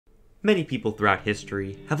Many people throughout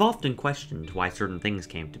history have often questioned why certain things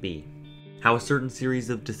came to be. How a certain series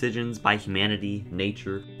of decisions by humanity,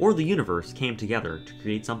 nature, or the universe came together to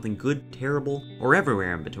create something good, terrible, or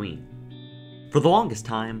everywhere in between. For the longest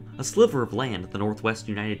time, a sliver of land in the northwest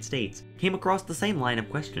United States came across the same line of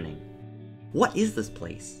questioning. What is this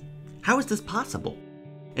place? How is this possible?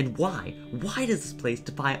 And why? Why does this place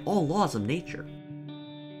defy all laws of nature?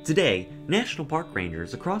 Today, national park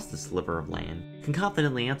rangers across this sliver of land can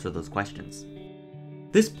confidently answer those questions.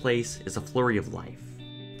 This place is a flurry of life,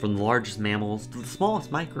 from the largest mammals to the smallest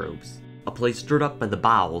microbes, a place stirred up by the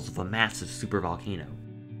bowels of a massive supervolcano,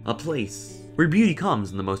 a place where beauty comes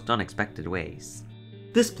in the most unexpected ways.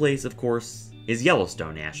 This place, of course, is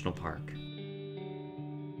Yellowstone National Park.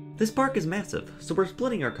 This park is massive, so we're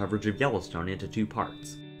splitting our coverage of Yellowstone into two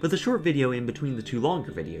parts, with a short video in between the two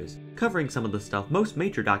longer videos, covering some of the stuff most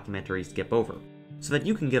major documentaries skip over, so that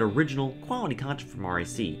you can get original, quality content from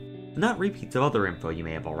RAC, and not repeats of other info you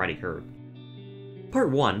may have already heard. Part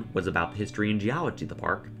 1 was about the history and geology of the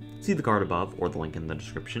park, see the card above or the link in the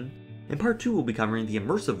description, and Part 2 will be covering the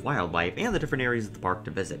immersive wildlife and the different areas of the park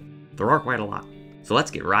to visit. There are quite a lot, so let's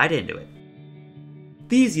get right into it.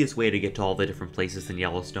 The easiest way to get to all the different places in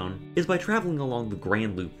Yellowstone is by traveling along the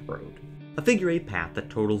Grand Loop Road, a figure-8 path that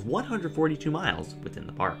totals 142 miles within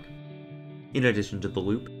the park. In addition to the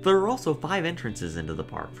loop, there are also 5 entrances into the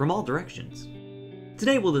park from all directions.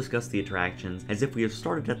 Today we'll discuss the attractions as if we have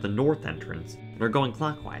started at the north entrance and are going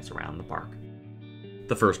clockwise around the park.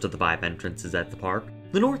 The first of the 5 entrances at the park,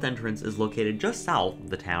 the north entrance is located just south of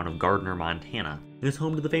the town of Gardner, Montana, and is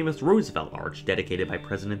home to the famous Roosevelt Arch dedicated by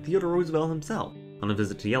President Theodore Roosevelt himself on a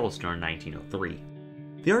visit to Yellowstone in 1903.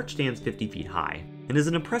 The arch stands 50 feet high, and is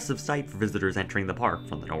an impressive sight for visitors entering the park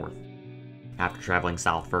from the north. After traveling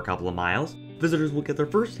south for a couple of miles, visitors will get their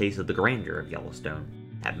first taste of the grandeur of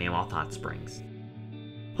Yellowstone at Mammoth Hot Springs.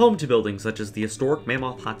 Home to buildings such as the historic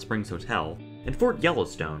Mammoth Hot Springs Hotel and Fort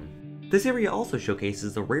Yellowstone, this area also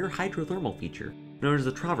showcases a rare hydrothermal feature known as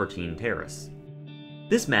the Travertine Terrace.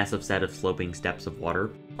 This massive set of sloping steps of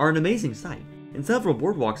water are an amazing sight, and several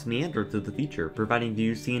boardwalks meander through the feature, providing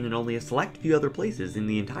views seen in only a select few other places in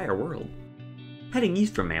the entire world. Heading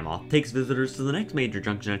east from Mammoth takes visitors to the next major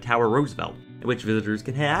junction at Tower Roosevelt, at which visitors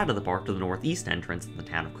can head out of the park to the northeast entrance in the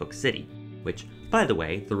town of Cook City, which, by the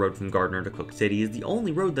way, the road from Gardner to Cook City is the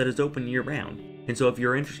only road that is open year-round, and so if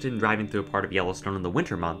you're interested in driving through a part of Yellowstone in the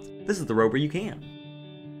winter months, this is the road where you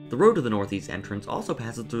can. The road to the northeast entrance also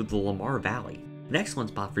passes through the Lamar Valley, an excellent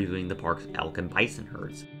spot for viewing the park's elk and bison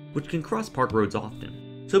herds, which can cross park roads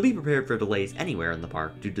often, so be prepared for delays anywhere in the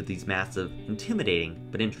park due to these massive, intimidating,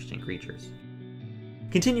 but interesting creatures.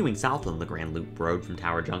 Continuing south on the Grand Loop Road from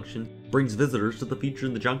Tower Junction brings visitors to the feature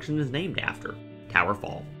the junction is named after, Tower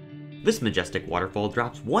Fall. This majestic waterfall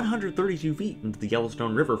drops 132 feet into the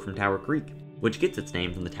Yellowstone River from Tower Creek, which gets its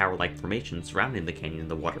name from the tower-like formation surrounding the canyon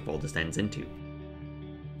the waterfall descends into.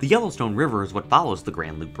 The Yellowstone River is what follows the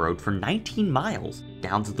Grand Loop Road for 19 miles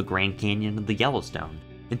down to the Grand Canyon of the Yellowstone,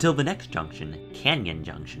 until the next junction, Canyon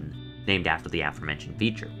Junction, named after the aforementioned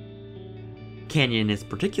feature. Canyon is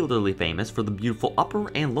particularly famous for the beautiful upper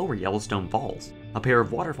and lower Yellowstone Falls, a pair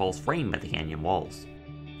of waterfalls framed by the canyon walls.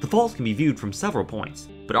 The falls can be viewed from several points,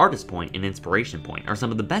 but Artist Point and Inspiration Point are some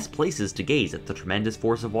of the best places to gaze at the tremendous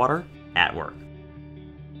force of water at work.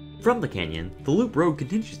 From the canyon, the Loop Road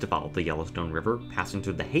continues to follow the Yellowstone River, passing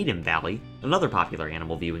through the Hayden Valley, another popular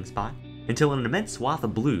animal viewing spot, until an immense swath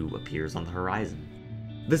of blue appears on the horizon.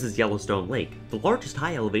 This is Yellowstone Lake, the largest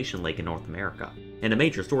high-elevation lake in North America, and a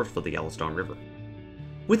major source for the Yellowstone River.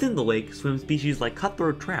 Within the lake swim species like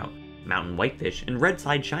cutthroat trout, mountain whitefish, and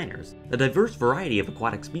red-side shiners, a diverse variety of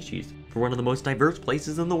aquatic species for one of the most diverse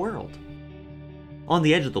places in the world. On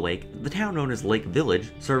the edge of the lake, the town known as Lake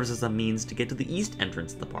Village serves as a means to get to the east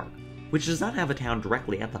entrance of the park, which does not have a town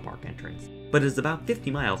directly at the park entrance, but is about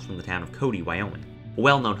 50 miles from the town of Cody, Wyoming, a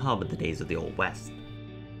well-known hub in the days of the Old West.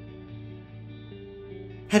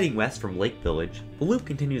 Heading west from Lake Village, the loop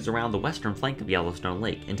continues around the western flank of Yellowstone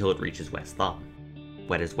Lake until it reaches West Thumb.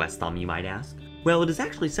 What is West Thumb, you might ask? Well, it is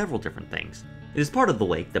actually several different things. It is part of the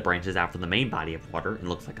lake that branches out from the main body of water and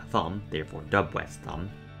looks like a thumb, therefore dubbed West Thumb,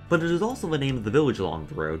 but it is also the name of the village along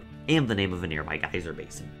the road and the name of a nearby geyser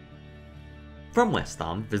basin. From West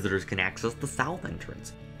Thumb, visitors can access the south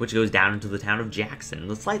entrance, which goes down into the town of Jackson and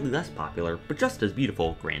the slightly less popular, but just as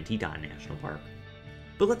beautiful, Grand Teton National Park.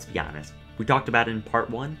 But let's be honest, we talked about it in Part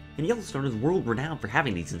 1, and Yellowstone is world-renowned for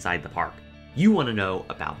having these inside the park. You want to know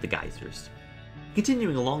about the geysers.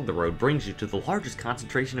 Continuing along the road brings you to the largest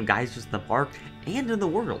concentration of geysers in the park and in the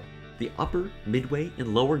world, the Upper, Midway,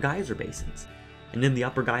 and Lower Geyser Basins. And in the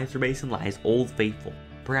Upper Geyser Basin lies Old Faithful,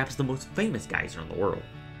 perhaps the most famous geyser in the world.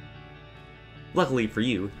 Luckily for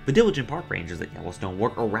you, the diligent park rangers at Yellowstone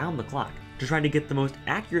work around the clock to try to get the most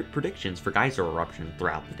accurate predictions for geyser eruptions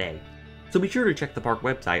throughout the day. So be sure to check the park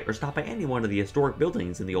website or stop by any one of the historic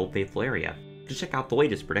buildings in the Old Faithful area to check out the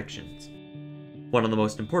latest predictions. One of the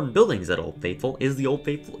most important buildings at Old Faithful is the Old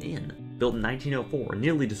Faithful Inn, built in 1904 and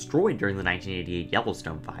nearly destroyed during the 1988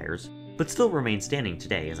 Yellowstone fires, but still remains standing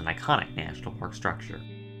today as an iconic national park structure.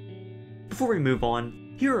 Before we move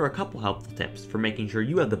on, here are a couple helpful tips for making sure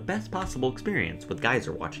you have the best possible experience with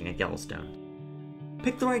geyser watching at Yellowstone.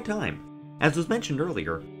 Pick the right time. As was mentioned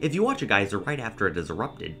earlier, if you watch a geyser right after it has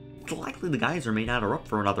erupted, it's likely the geyser may not erupt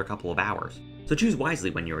for another couple of hours, so choose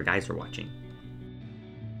wisely when you are geyser watching.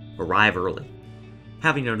 Arrive early.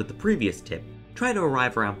 Having noted the previous tip, try to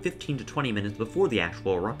arrive around 15 to 20 minutes before the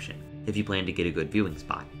actual eruption, if you plan to get a good viewing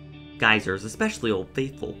spot. Geysers, especially Old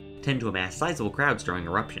Faithful, tend to amass sizable crowds during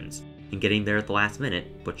eruptions, and getting there at the last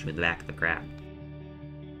minute puts you in the back of the crowd.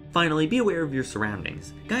 Finally, be aware of your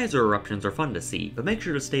surroundings. Geyser eruptions are fun to see, but make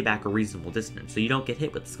sure to stay back a reasonable distance so you don't get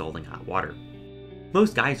hit with scalding hot water.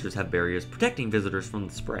 Most geysers have barriers protecting visitors from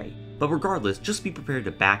the spray, but regardless, just be prepared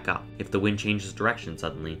to back up if the wind changes direction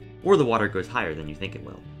suddenly, or the water goes higher than you think it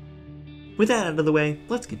will. With that out of the way,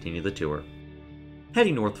 let's continue the tour.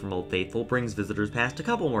 Heading north from Old Faithful brings visitors past a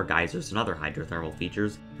couple more geysers and other hydrothermal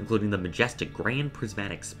features, including the majestic Grand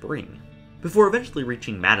Prismatic Spring, before eventually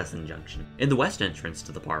reaching Madison Junction, in the west entrance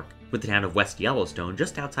to the park, with the town of West Yellowstone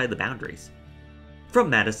just outside the boundaries. From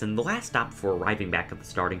Madison, the last stop before arriving back at the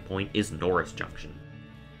starting point is Norris Junction.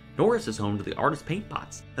 Norris is home to the Artist Paint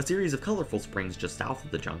Pots, a series of colorful springs just south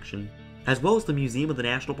of the junction, as well as the Museum of the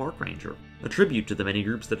National Park Ranger, a tribute to the many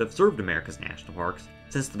groups that have served America's national parks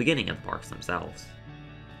since the beginning of the parks themselves.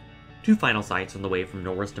 Two final sites on the way from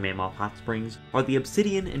Norris to Mammoth Hot Springs are the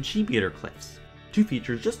Obsidian and Sheep-Eater Cliffs, two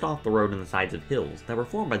features just off the road on the sides of hills that were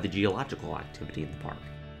formed by the geological activity in the park,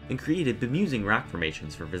 and created bemusing rock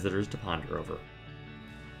formations for visitors to ponder over.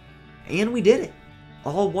 And we did it!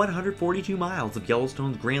 All 142 miles of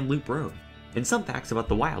Yellowstone's Grand Loop Road, and some facts about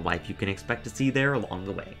the wildlife you can expect to see there along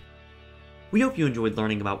the way. We hope you enjoyed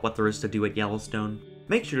learning about what there is to do at Yellowstone.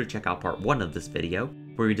 Make sure to check out part 1 of this video,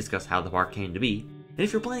 where we discuss how the park came to be, and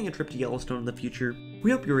if you're planning a trip to Yellowstone in the future,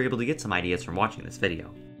 we hope you were able to get some ideas from watching this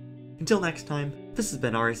video. Until next time, this has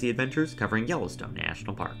been RAC Adventures covering Yellowstone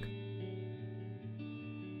National Park.